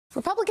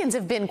Republicans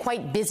have been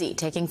quite busy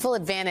taking full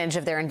advantage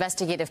of their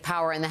investigative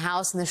power in the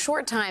House in the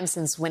short time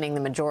since winning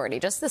the majority.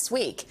 Just this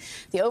week,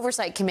 the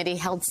Oversight Committee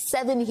held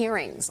 7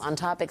 hearings on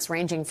topics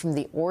ranging from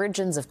the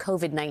origins of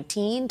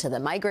COVID-19 to the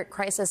migrant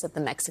crisis at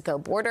the Mexico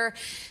border.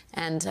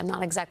 And I'm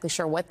not exactly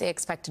sure what they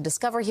expect to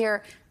discover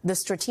here, the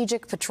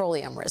Strategic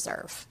Petroleum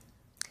Reserve.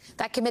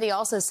 That committee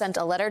also sent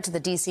a letter to the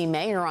D.C.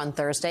 mayor on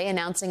Thursday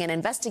announcing an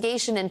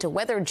investigation into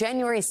whether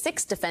January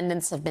 6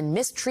 defendants have been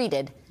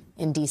mistreated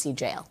in D.C.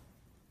 jail.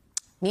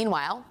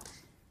 Meanwhile,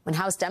 when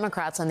House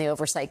Democrats on the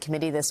Oversight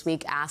Committee this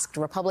week asked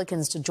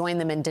Republicans to join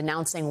them in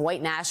denouncing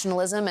white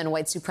nationalism and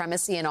white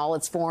supremacy in all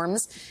its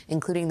forms,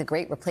 including the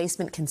Great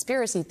Replacement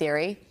conspiracy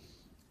theory,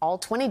 all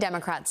 20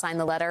 Democrats signed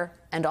the letter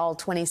and all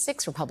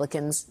 26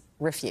 Republicans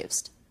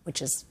refused,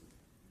 which is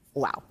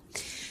wow.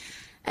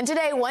 And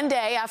today, one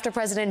day after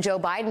President Joe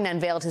Biden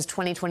unveiled his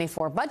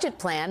 2024 budget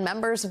plan,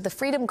 members of the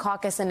Freedom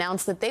Caucus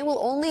announced that they will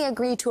only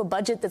agree to a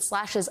budget that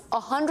slashes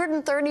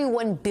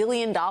 $131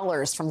 billion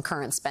from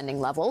current spending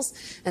levels.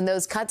 And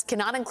those cuts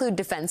cannot include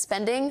defense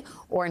spending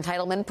or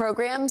entitlement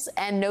programs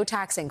and no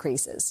tax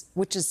increases,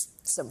 which is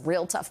some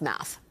real tough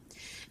math.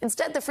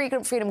 Instead, the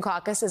Freedom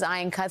Caucus is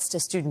eyeing cuts to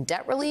student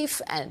debt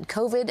relief and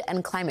COVID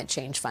and climate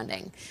change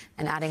funding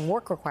and adding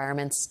work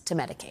requirements to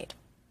Medicaid.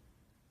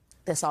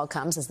 This all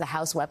comes as the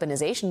House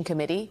Weaponization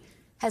Committee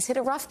has hit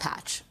a rough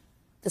patch.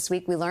 This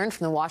week, we learned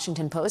from the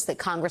Washington Post that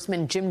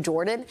Congressman Jim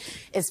Jordan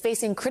is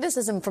facing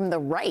criticism from the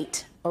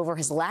right over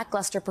his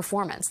lackluster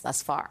performance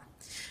thus far.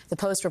 The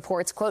Post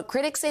reports, quote,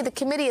 critics say the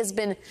committee has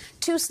been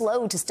too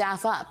slow to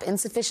staff up,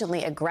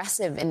 insufficiently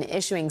aggressive in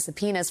issuing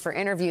subpoenas for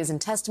interviews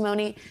and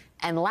testimony,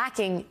 and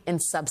lacking in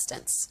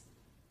substance.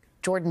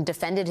 Jordan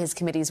defended his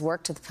committee's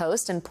work to the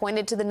Post and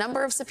pointed to the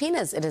number of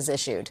subpoenas it has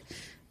issued.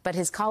 But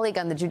his colleague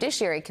on the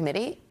Judiciary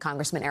Committee,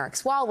 Congressman Eric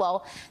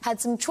Swalwell, had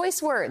some choice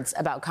words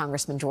about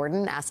Congressman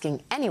Jordan,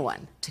 asking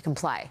anyone to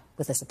comply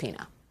with a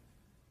subpoena.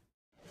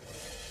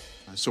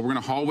 So we're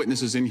going to haul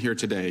witnesses in here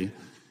today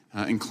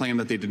and claim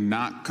that they did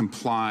not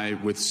comply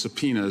with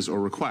subpoenas or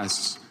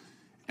requests.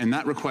 And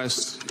that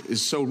request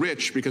is so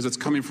rich because it's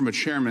coming from a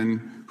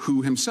chairman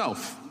who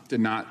himself did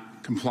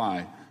not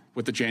comply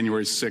with the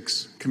January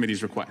 6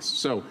 committee's request.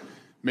 So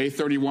May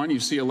 31,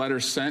 you see a letter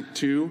sent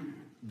to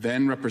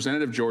then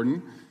Representative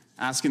Jordan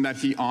asking that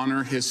he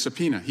honor his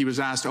subpoena. He was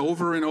asked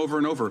over and over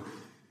and over,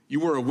 you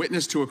were a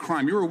witness to a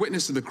crime. You were a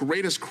witness to the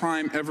greatest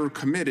crime ever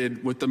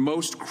committed with the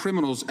most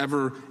criminals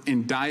ever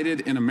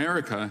indicted in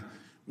America.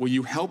 Will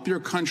you help your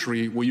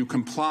country? Will you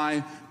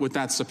comply with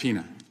that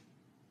subpoena?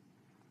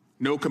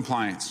 No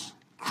compliance,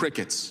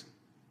 crickets,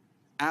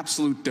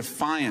 absolute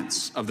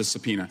defiance of the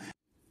subpoena.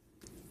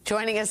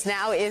 Joining us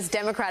now is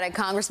Democratic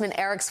Congressman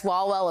Eric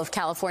Swalwell of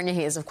California.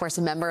 He is, of course,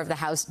 a member of the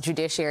House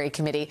Judiciary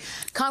Committee.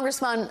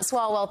 Congressman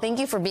Swalwell, thank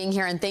you for being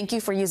here, and thank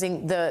you for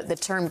using the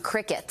term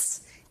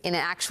crickets in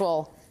an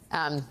actual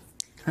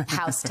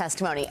House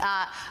testimony.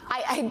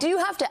 I do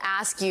have to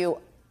ask you,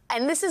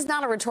 and this is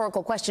not a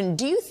rhetorical question,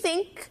 do you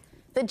think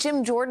that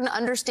Jim Jordan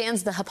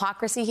understands the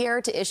hypocrisy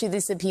here to issue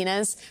these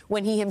subpoenas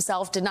when he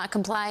himself did not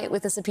comply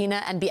with the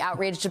subpoena and be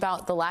outraged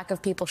about the lack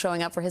of people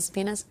showing up for his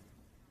subpoenas?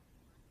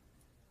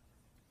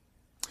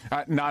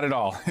 Not at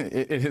all.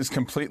 It is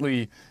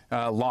completely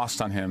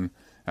lost on him,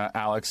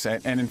 Alex.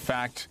 And in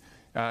fact,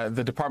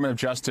 the Department of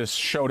Justice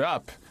showed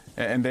up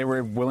and they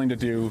were willing to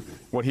do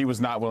what he was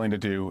not willing to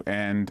do.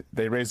 And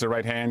they raised their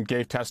right hand,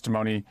 gave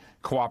testimony,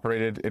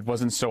 cooperated. It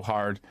wasn't so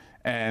hard.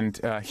 And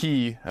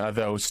he,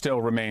 though,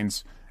 still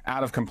remains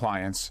out of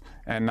compliance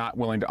and not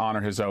willing to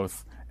honor his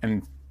oath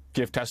and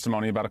give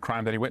testimony about a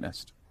crime that he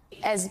witnessed.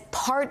 As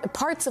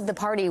parts of the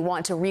party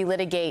want to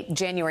relitigate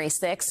January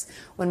 6th,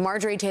 when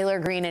Marjorie Taylor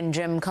Greene and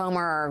Jim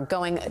Comer are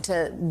going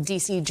to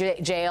D.C.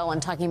 jail and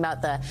talking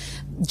about the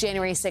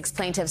January 6th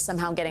plaintiffs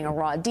somehow getting a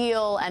raw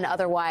deal and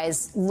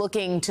otherwise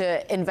looking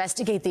to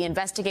investigate the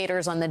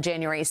investigators on the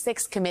January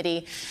 6th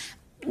committee,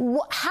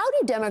 how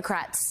do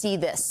Democrats see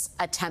this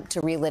attempt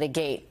to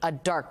relitigate a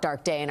dark,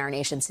 dark day in our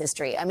nation's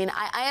history? I mean,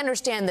 I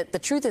understand that the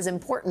truth is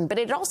important, but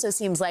it also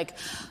seems like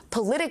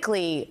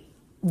politically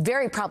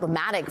very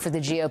problematic for the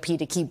GOP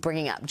to keep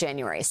bringing up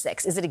January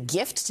 6th. Is it a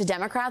gift to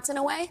Democrats in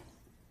a way?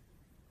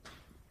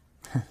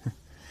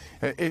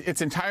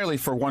 It's entirely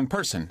for one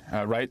person,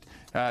 right?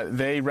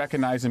 They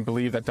recognize and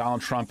believe that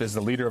Donald Trump is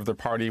the leader of their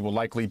party, will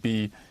likely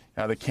be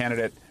the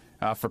candidate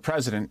for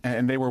president.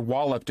 And they were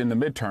walloped in the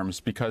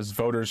midterms because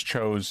voters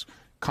chose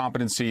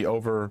competency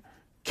over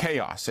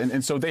chaos.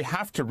 And so they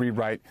have to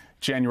rewrite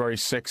January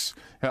 6th.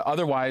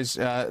 Otherwise,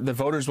 the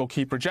voters will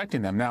keep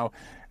rejecting them. Now,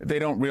 they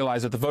don't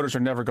realize that the voters are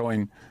never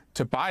going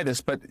to buy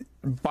this. But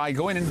by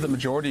going into the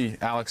majority,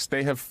 Alex,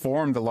 they have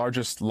formed the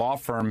largest law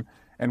firm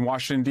in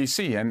Washington,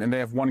 D.C., and they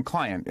have one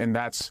client, and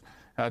that's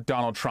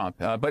Donald Trump.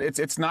 But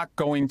it's not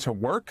going to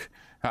work.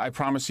 I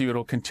promise you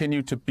it'll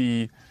continue to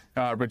be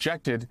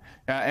rejected.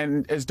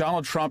 And as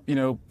Donald Trump,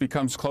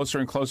 becomes closer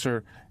and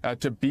closer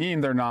to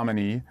being their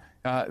nominee,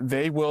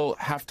 they will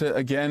have to,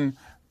 again,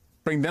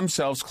 bring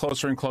themselves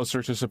closer and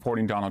closer to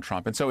supporting Donald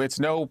Trump. And so it's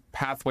no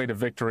pathway to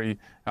victory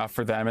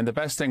for them. And the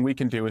best thing we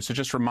can do is to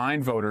just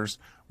remind voters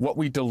what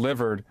we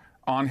delivered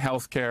on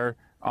health care,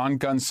 on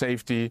gun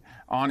safety,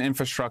 on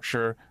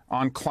infrastructure,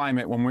 on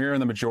climate when we were in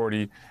the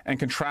majority, and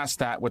contrast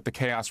that with the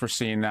chaos we're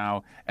seeing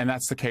now. And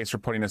that's the case for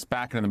putting us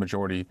back into the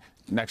majority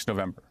next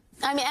November.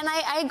 I mean, and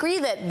I agree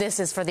that this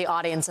is for the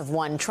audience of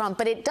one Trump,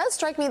 but it does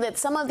strike me that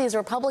some of these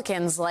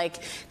Republicans, like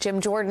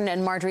Jim Jordan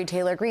and Marjorie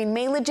Taylor Greene,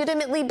 may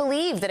legitimately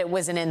believe that it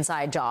was an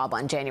inside job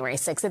on January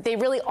 6th, that they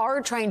really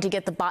are trying to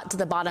get to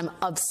the bottom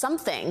of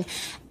something.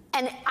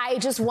 And I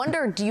just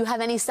wonder, do you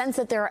have any sense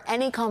that there are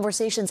any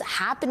conversations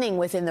happening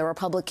within the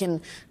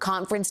Republican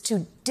conference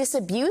to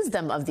disabuse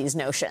them of these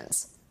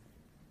notions?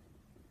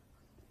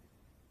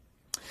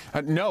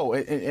 No,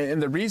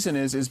 and the reason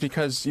is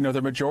because, you know,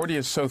 the majority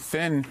is so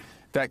thin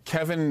that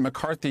Kevin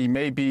McCarthy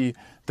may be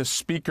the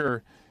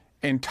speaker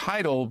in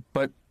title,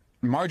 but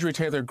Marjorie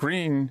Taylor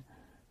Greene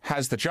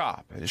has the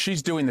job.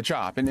 She's doing the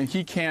job, and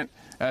he can't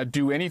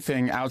do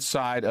anything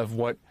outside of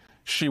what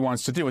she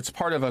wants to do. It's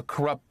part of a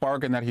corrupt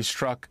bargain that he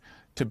struck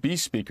to be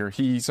speaker.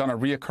 He's on a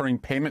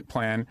reoccurring payment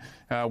plan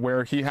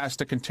where he has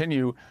to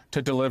continue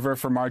to deliver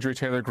for Marjorie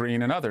Taylor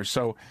Greene and others.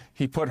 So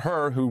he put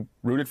her, who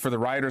rooted for the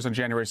rioters on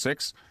January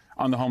 6th,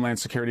 on the Homeland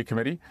Security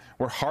Committee.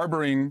 We're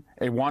harboring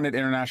a wanted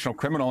international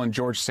criminal in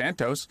George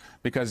Santos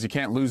because you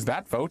can't lose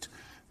that vote.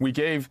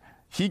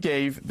 He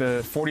gave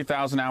the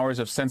 40,000 hours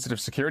of sensitive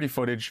security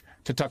footage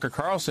to Tucker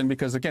Carlson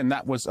because, again,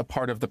 that was a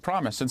part of the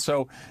promise. And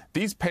so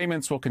these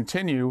payments will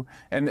continue,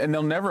 and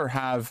they'll never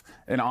have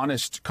an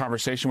honest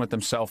conversation with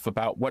themselves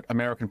about what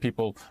American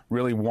people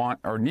really want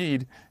or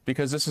need,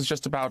 because this is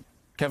just about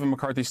Kevin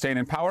McCarthy staying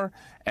in power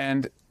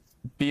and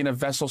being a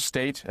vessel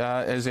state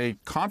as a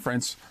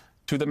conference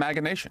to the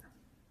MAGA nation.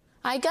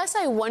 I guess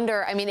I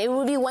wonder, I mean, it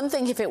would be one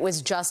thing if it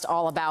was just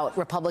all about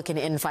Republican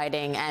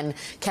infighting and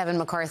Kevin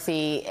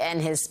McCarthy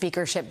and his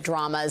speakership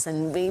dramas,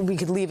 and we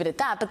could leave it at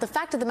that. But the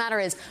fact of the matter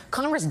is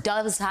Congress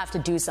does have to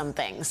do some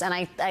things. And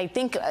I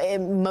think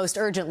most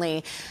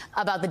urgently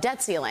about the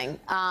debt ceiling.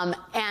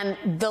 And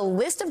the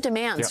list of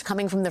demands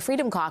coming from the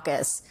Freedom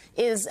Caucus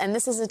is, and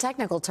this is a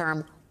technical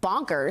term,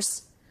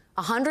 bonkers.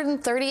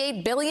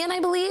 $138 billion, I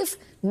believe.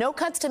 No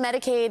cuts to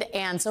Medicaid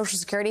and Social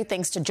Security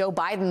thanks to Joe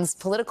Biden's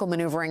political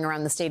maneuvering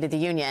around the State of the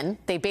Union.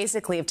 They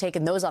basically have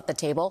taken those off the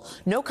table.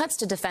 No cuts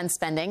to defense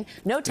spending,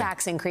 no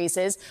tax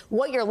increases.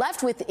 What you're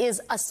left with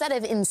is a set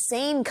of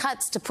insane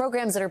cuts to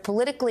programs that are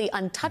politically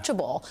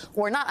untouchable,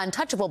 or not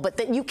untouchable, but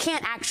that you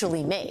can't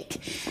actually make.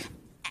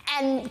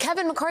 And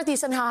Kevin McCarthy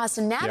somehow has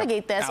to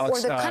navigate this,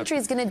 Alex, or the country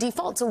is going to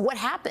default. So what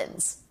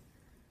happens?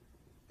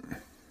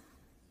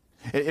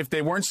 If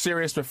they weren't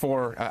serious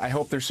before, I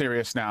hope they're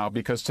serious now,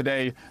 because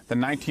today the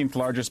 19th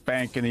largest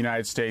bank in the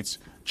United States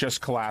just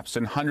collapsed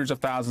and hundreds of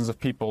thousands of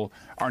people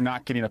are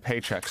not getting a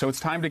paycheck. So it's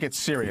time to get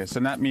serious.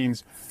 And that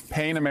means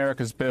paying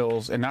America's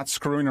bills and not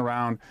screwing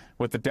around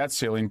with the debt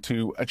ceiling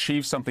to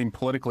achieve something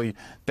politically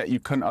that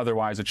you couldn't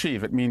otherwise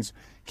achieve. It means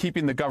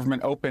keeping the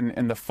government open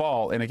in the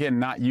fall and, again,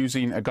 not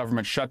using a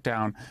government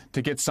shutdown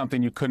to get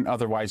something you couldn't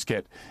otherwise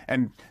get.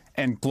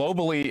 And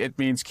globally, it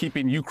means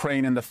keeping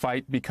Ukraine in the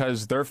fight,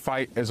 because their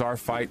fight is our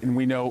fight, and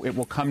we know it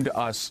will come to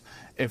us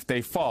if they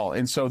fall.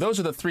 And so those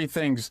are the three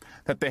things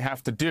that they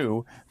have to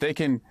do. They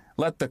can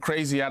let the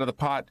crazy out of the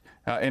pot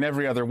in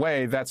every other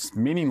way. That's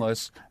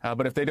meaningless.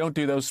 But if they don't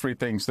do those three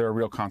things, there are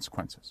real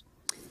consequences.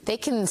 They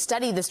can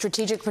study the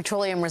Strategic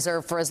Petroleum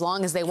Reserve for as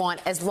long as they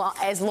want, as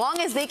long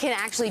as they can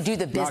actually do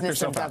the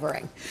business of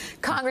governing.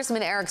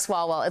 Congressman Eric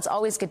Swalwell, it's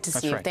always good to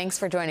see you. Thanks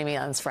for joining me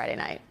on this Friday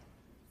night.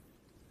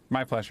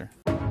 My pleasure.